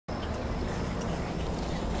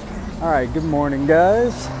All right, good morning,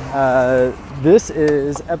 guys. This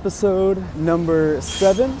is episode number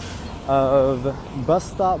 7 of Bus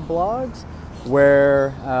Stop Blogs,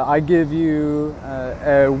 where I give you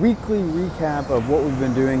a weekly recap of what we've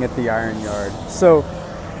been doing at the Iron Yard. So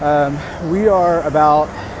we are about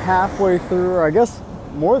halfway through, or I guess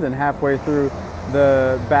more than halfway through,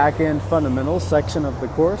 the back-end fundamentals section of the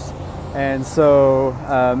course. And so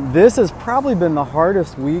this has probably been the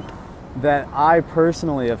hardest week that I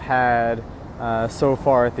personally have had so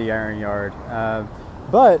far at the Iron Yard.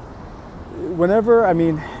 But whenever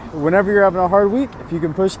you're having a hard week, if you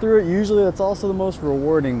can push through it, usually that's also the most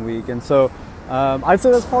rewarding week. And so I'd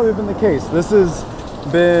say that's probably been the case. This has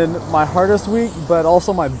been my hardest week, but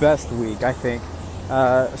also my best week, I think.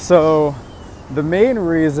 So the main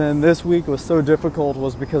reason this week was so difficult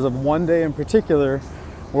was because of one day in particular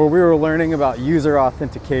where we were learning about user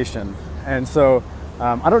authentication. And so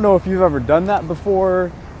I don't know if you've ever done that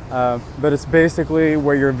before, but it's basically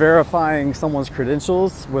where you're verifying someone's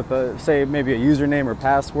credentials with say maybe a username or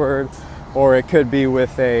password, or it could be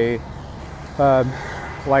with a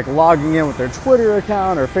like logging in with their Twitter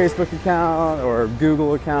account or Facebook account or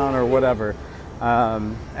Google account or whatever.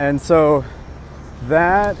 And so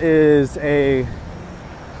that is a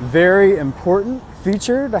very important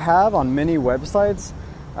feature to have on many websites,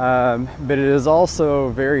 but it is also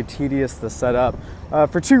very tedious to set up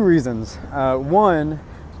for two reasons. One,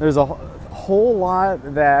 there's a whole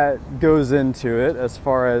lot that goes into it as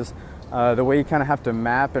far as the way you kind of have to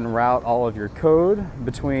map and route all of your code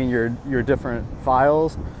between your different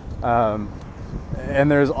files. And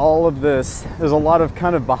there's all of this, there's a lot of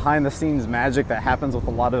kind of behind the scenes magic that happens with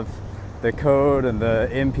a lot of the code and the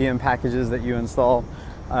NPM packages that you install.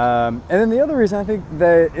 And then the other reason I think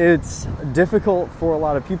that it's difficult for a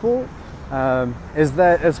lot of people is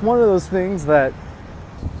that it's one of those things that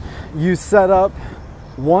you set up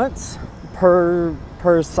once per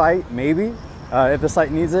site, maybe, if the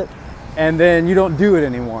site needs it, and then you don't do it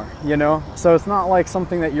anymore, you know? So it's not like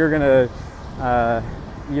something that you're gonna,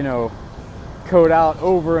 code out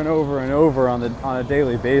over and over and over on a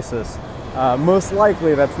daily basis. Most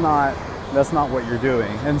likely that's not what you're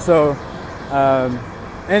doing. And so,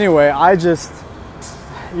 anyway, I'm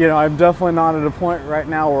definitely not at a point right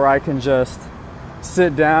now where I can just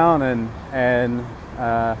sit down and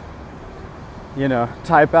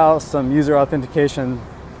type out some user authentication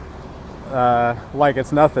like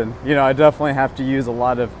it's nothing. I definitely have to use a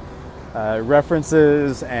lot of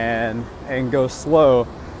references and go slow,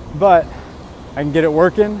 but I can get it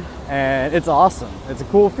working, and it's awesome. It's a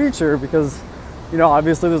cool feature because,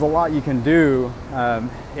 obviously there's a lot you can do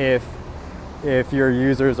if your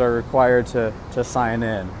users are required to sign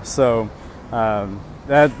in. So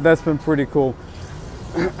that's been pretty cool.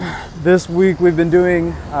 This week we've been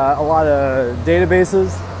doing a lot of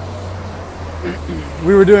databases.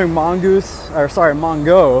 We were doing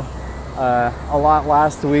Mongo a lot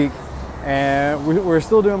last week, and we're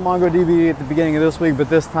still doing MongoDB at the beginning of this week, but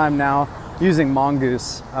this time now using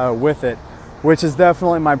Mongoose with it, which is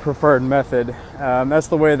definitely my preferred method. That's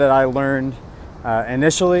the way that I learned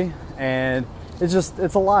initially, and it's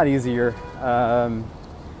a lot easier.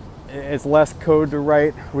 It's less code to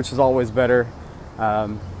write, which is always better.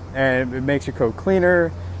 And it makes your code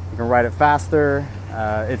cleaner. You can write it faster.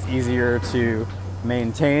 It's easier to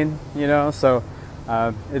maintain, so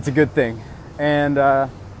it's a good thing. And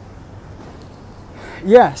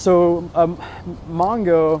so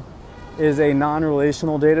Mongo is a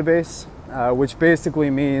non-relational database, which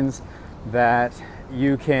basically means that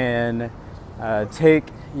you can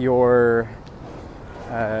take your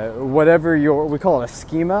we call it a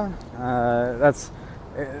schema.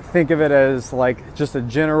 Think of it as like just a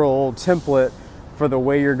general template for the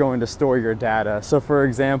way you're going to store your data. So for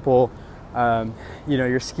example,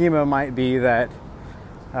 your schema might be that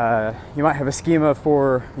you might have a schema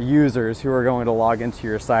for users who are going to log into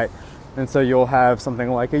your site. And so you'll have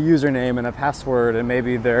something like a username and a password and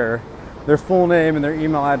maybe their full name and their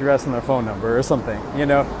email address and their phone number or something.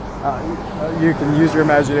 You can use your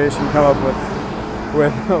imagination, come up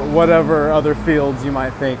with whatever other fields you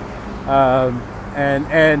might think.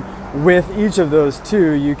 And with each of those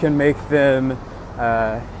two, you can make them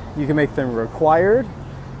required.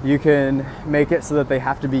 You can make it so that they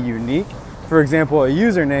have to be unique. For example, a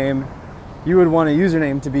username, you would want a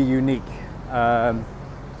username to be unique, and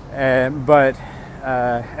then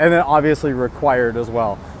obviously required as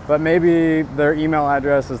well. But maybe their email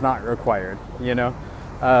address is not required.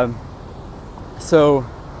 So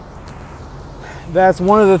that's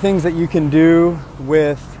one of the things that you can do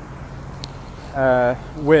with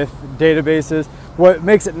databases. What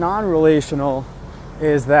makes it non-relational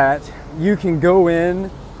is that you can go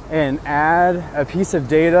in and add a piece of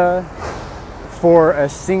data for a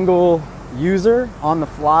single user on the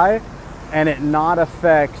fly and it not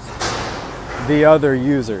affect the other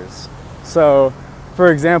users. So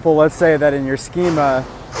for example, let's say that in your schema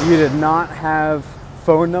you did not have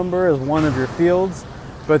phone number as one of your fields,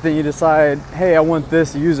 but then you decide, hey, I want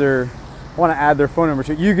this user, I want to add their phone number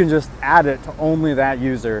to it. You can just add it to only that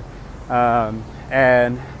user,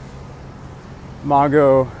 and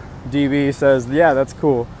MongoDB says, yeah, that's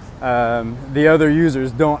cool. The other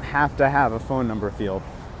users don't have to have a phone number field,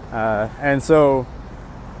 and so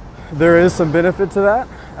there is some benefit to that.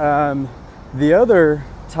 The other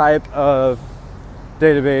type of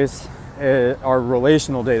database are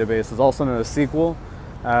relational databases, also known as SQL,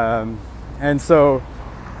 and so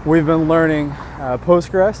we've been learning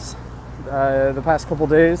Postgres the past couple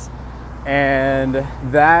days, and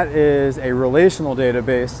that is a relational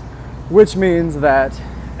database, which means that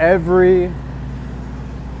every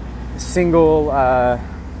single,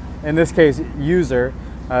 in this case, user,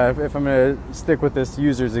 if I'm going to stick with this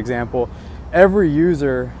user's example, every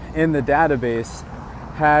user in the database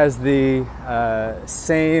has the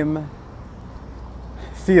same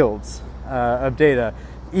fields of data.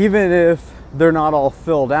 Even if they're not all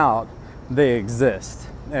filled out, they exist.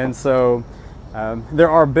 And so there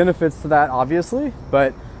are benefits to that, obviously,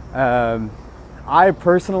 but I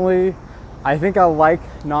personally, I think I like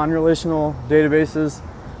non-relational databases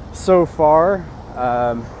so far.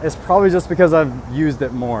 It's probably just because I've used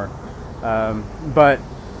it more. But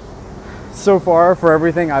so far, for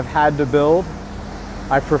everything I've had to build,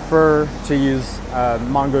 I prefer to use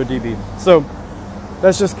MongoDB. So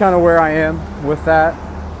that's just kind of where I am with that.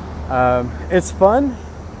 It's fun.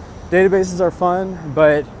 Databases are fun,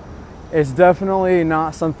 but it's definitely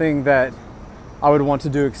not something that I would want to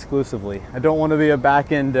do exclusively. I don't want to be a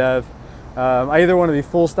back-end dev. I either want to be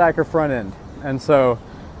full stack or front end. And so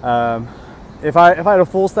if I had a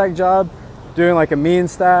full stack job doing like a mean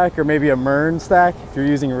stack or maybe a MERN stack, if you're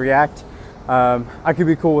using React, I could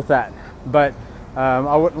be cool with that. But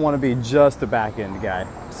I wouldn't want to be just a back-end guy.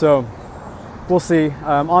 So we'll see.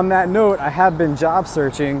 On that note, I have been job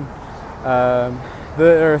searching.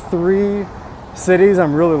 There are 3 cities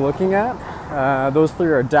I'm really looking at. Those 3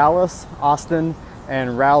 are Dallas, Austin,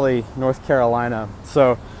 and Raleigh, North Carolina.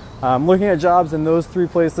 So I'm looking at jobs in those 3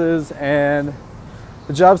 places, and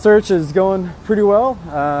the job search is going pretty well.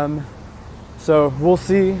 So we'll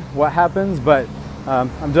see what happens, but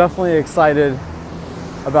I'm definitely excited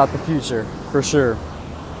about the future, for sure.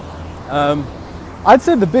 I'd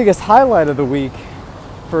say the biggest highlight of the week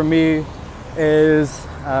for me is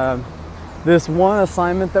this one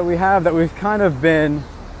assignment that we have that we've kind of been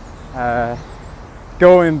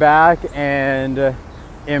going back and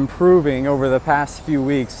improving over the past few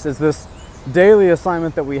weeks. Is this daily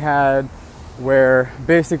assignment that we had where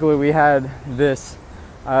basically we had this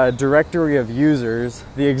directory of users.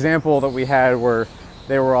 The example that we had where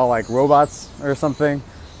they were all like robots or something,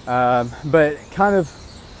 but kind of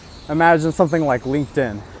imagine something like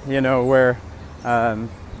LinkedIn, you know, where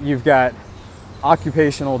you've got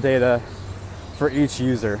occupational data for each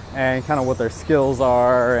user and kind of what their skills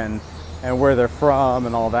are and where they're from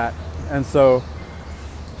and all that. And so,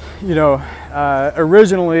 you know,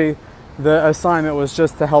 originally the assignment was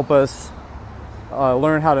just to help us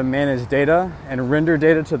learn how to manage data and render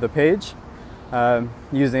data to the page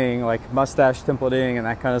using like mustache templating and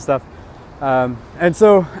that kind of stuff. And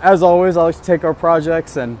so, as always, I like to take our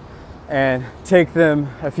projects and take them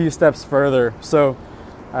a few steps further. So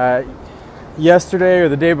yesterday or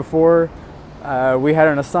the day before, we had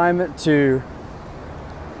an assignment to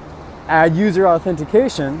add user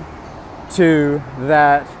authentication to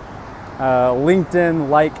that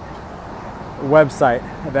LinkedIn-like website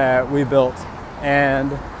that we built.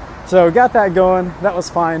 And so got that going. That was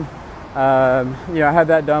fine. You know, I had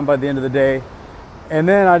that done by the end of the day. And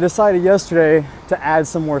then I decided yesterday to add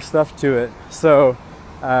some more stuff to it. So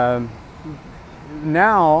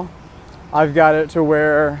now I've got it to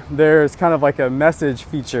where there's kind of like a message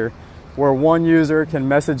feature where one user can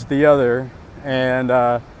message the other, and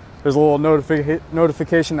there's a little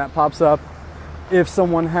notification that pops up if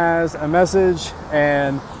someone has a message,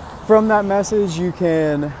 and from that message you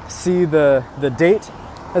can see the date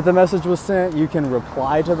that the message was sent. You can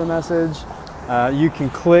reply to the message. You can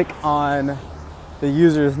click on the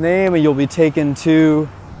user's name and you'll be taken to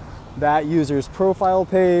that user's profile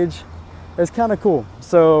page. It's kind of cool.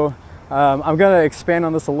 So I'm going to expand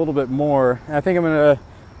on this a little bit more. I think I'm going to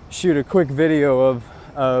shoot a quick video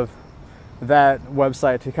of that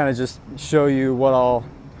website to kind of just show you what all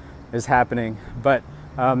is happening. But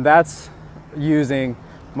that's using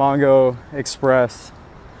Mongo, Express,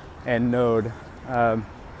 and Node.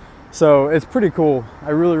 So it's pretty cool.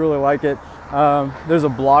 I really, really like it. There's a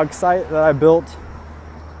blog site that I built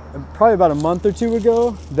probably about a month or two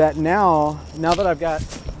ago that now that I've got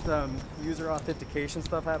some user authentication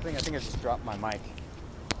stuff happening, I think I just dropped my mic.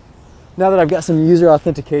 Now that I've got some user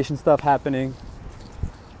authentication stuff happening,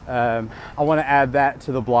 I want to add that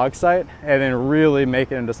to the blog site and then really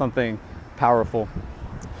make it into something powerful.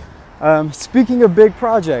 Speaking of big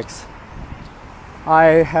projects, I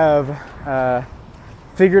have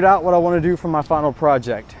figured out what I want to do for my final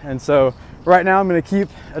project. And so right now I'm going to keep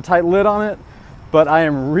a tight lid on it, but I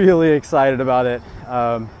am really excited about it.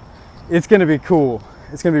 It's going to be cool.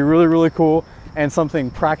 It's going to be really, really cool and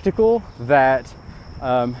something practical that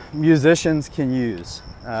musicians can use,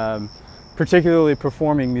 particularly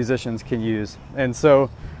performing musicians can use. And so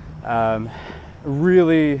I'm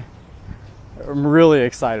really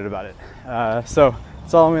excited about it. So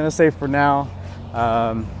that's all I'm going to say for now.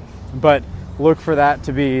 But look for that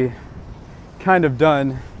to be kind of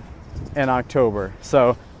done in October.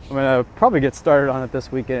 So I'm going to probably get started on it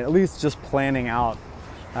this weekend, at least just planning out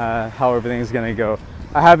how everything's going to go.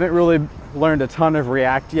 I haven't really learned a ton of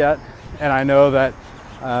React yet, and I know that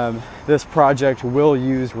this project will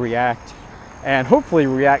use React and hopefully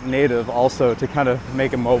React Native also to kind of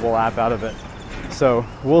make a mobile app out of it. So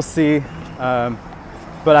we'll see,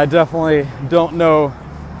 but I definitely don't know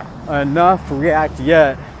enough React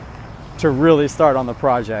yet to really start on the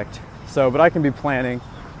project. So, but I can be planning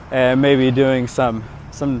and maybe doing some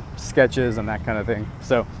sketches and that kind of thing.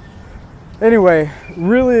 So anyway,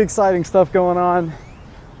 really exciting stuff going on.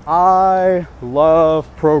 I love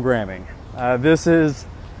programming. This was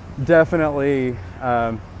definitely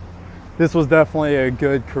a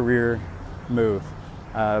good career move.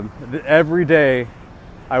 Every day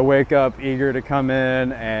I wake up eager to come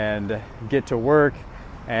in and get to work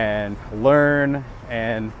and learn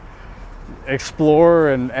and explore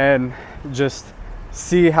and just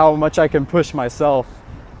see how much I can push myself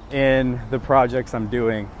in the projects I'm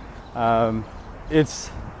doing. It's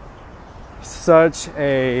such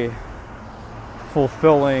a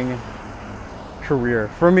fulfilling career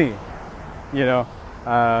for me, you know.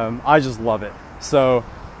 I just love it. So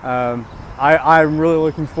I'm really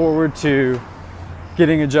looking forward to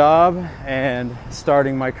getting a job and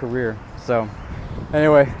starting my career. So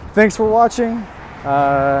anyway, thanks for watching.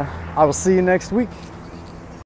 I will see you next week.